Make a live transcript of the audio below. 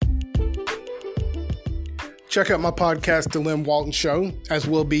Check out my podcast, The Lim Walton Show, as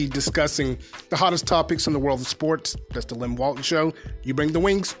we'll be discussing the hottest topics in the world of sports. That's The Lim Walton Show. You bring the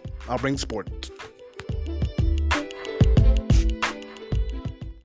wings, I'll bring sports.